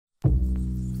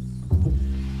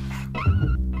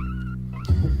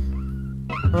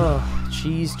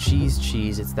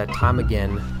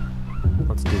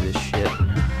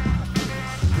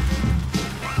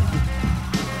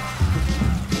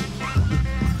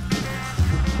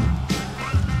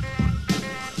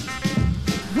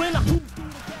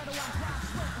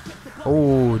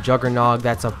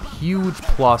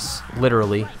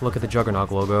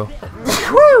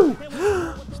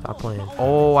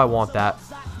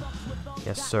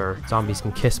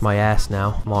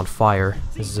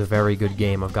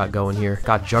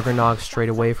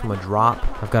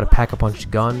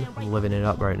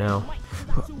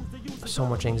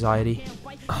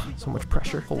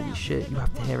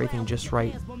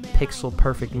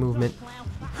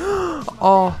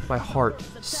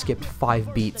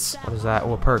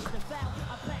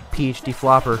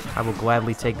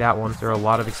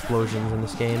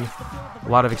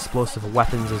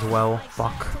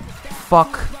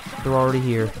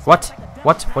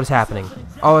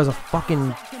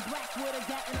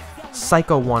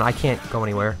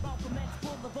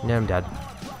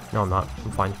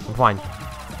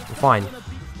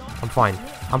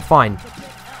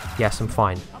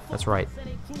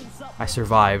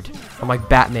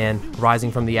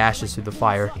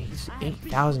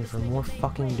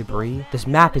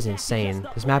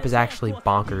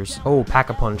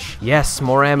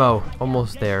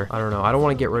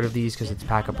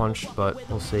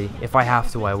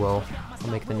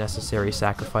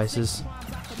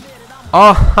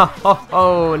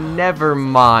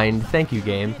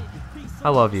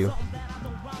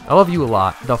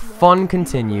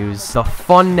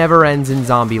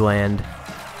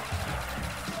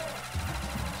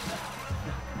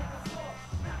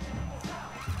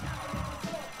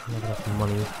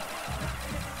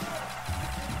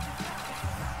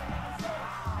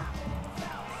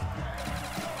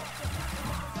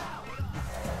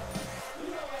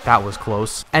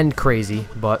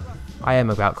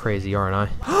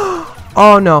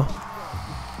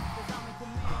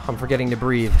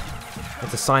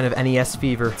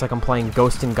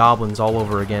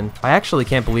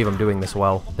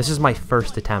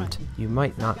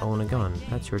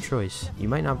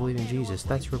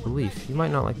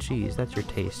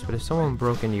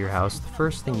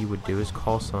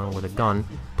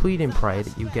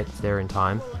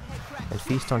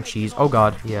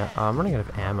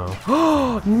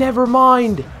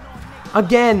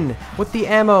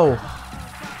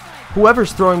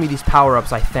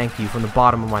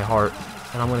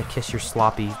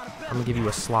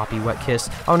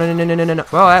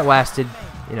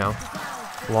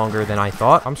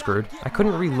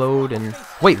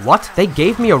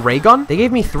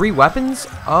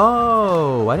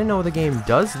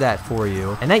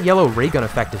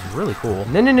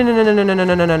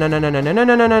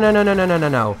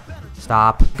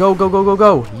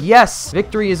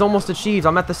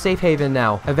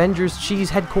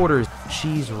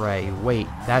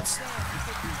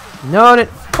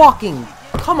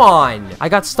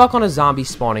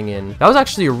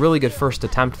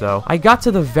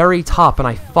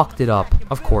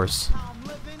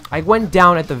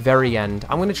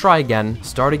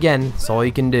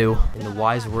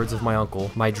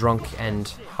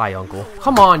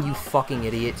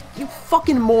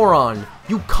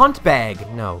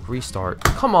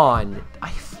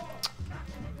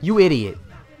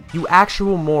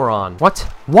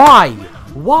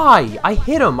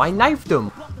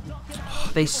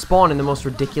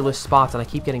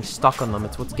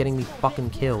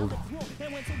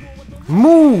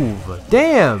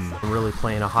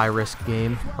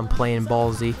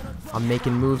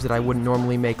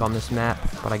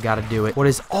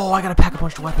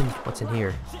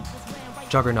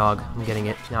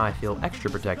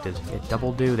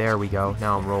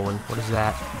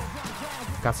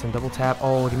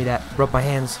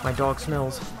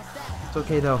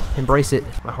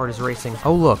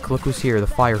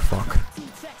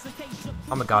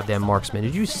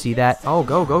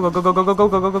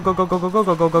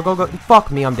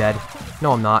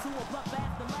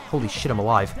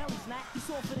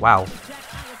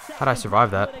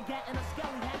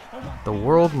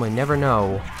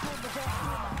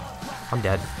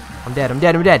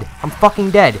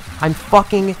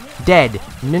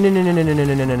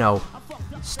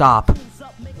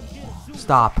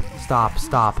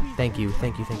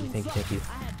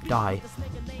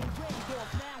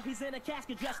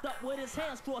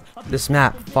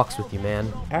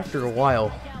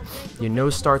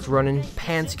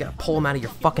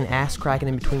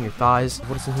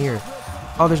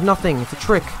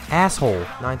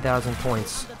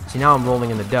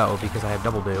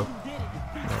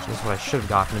This is what I should have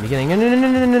gotten in the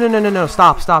beginning. No.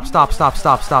 Stop.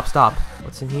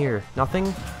 What's in here?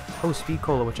 Nothing? Oh, speed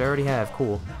cola, which I already have.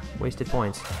 Cool. Wasted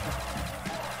points.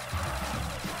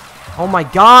 Oh my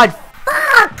god!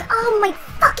 Fuck! Oh my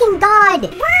fucking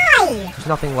god! Why? There's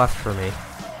nothing left for me.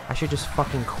 I should just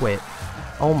fucking quit.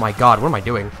 Oh my god, what am I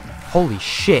doing? Holy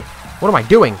shit. What am I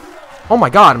doing? Oh my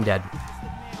god, I'm dead.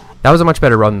 That was a much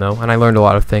better run, though, and I learned a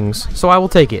lot of things. So I will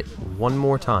take it one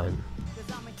more time.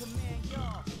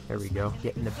 There we go.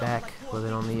 Get in the back,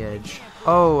 living on the edge.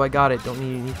 Oh, I got it. Don't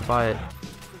need to buy it.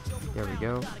 There we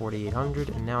go. 4,800,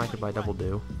 and now I could buy double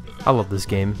do. I love this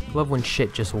game. Love when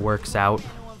shit just works out.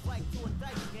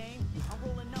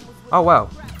 Oh, wow.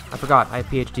 I forgot. I have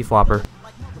PhD flopper.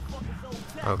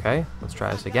 Okay, let's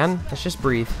try this again. Let's just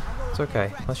breathe. It's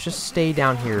okay. Let's just stay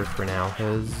down here for now,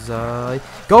 because,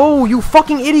 Go, you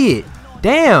fucking idiot!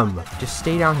 Damn! Just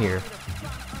stay down here.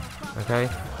 Okay?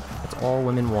 That's all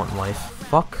women want in life.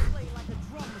 Fuck.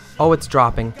 Oh, it's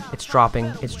dropping. It's dropping.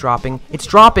 It's dropping. It's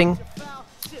dropping!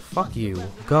 Fuck you.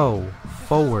 Go.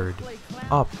 Forward.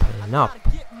 Up and up.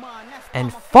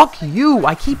 And fuck you!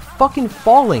 I keep fucking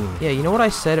falling! Yeah, you know what I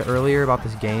said earlier about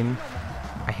this game?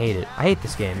 I hate it. I hate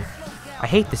this game. I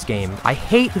hate this game. I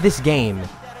hate this game.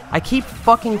 I keep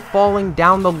fucking falling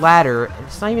down the ladder.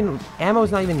 It's not even...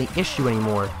 Ammo's not even the issue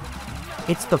anymore.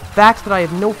 It's the fact that I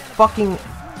have no fucking...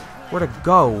 where to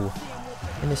go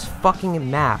in this fucking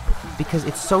map. Because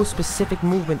it's so specific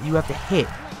movement you have to hit.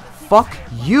 Fuck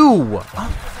you!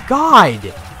 Oh,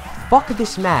 God! Fuck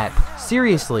this map.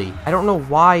 Seriously. I don't know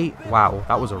why... Wow,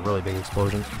 that was a really big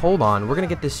explosion. Hold on, we're gonna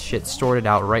get this shit sorted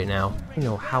out right now. I don't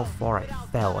know how far I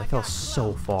fell. I fell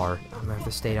so far. I'm gonna have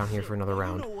to stay down here for another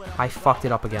round. I fucked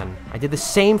it up again. I did the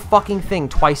same fucking thing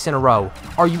twice in a row.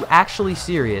 Are you actually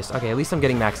serious? Okay, at least I'm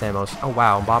getting max ammos. Oh,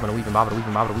 wow. I'm bobbing and weaving, bobbing and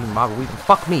weaving, bobbing and weaving, bobbing and weaving.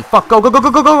 Fuck me. Fuck. Go, go, go,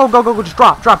 go, go, go, go, go, go. Just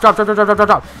drop, drop, drop, drop, drop, drop, drop,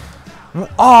 drop.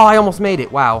 Oh, I almost made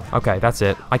it. Wow. Okay, that's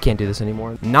it. I can't do this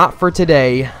anymore. Not for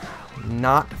today.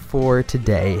 Not for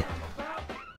today.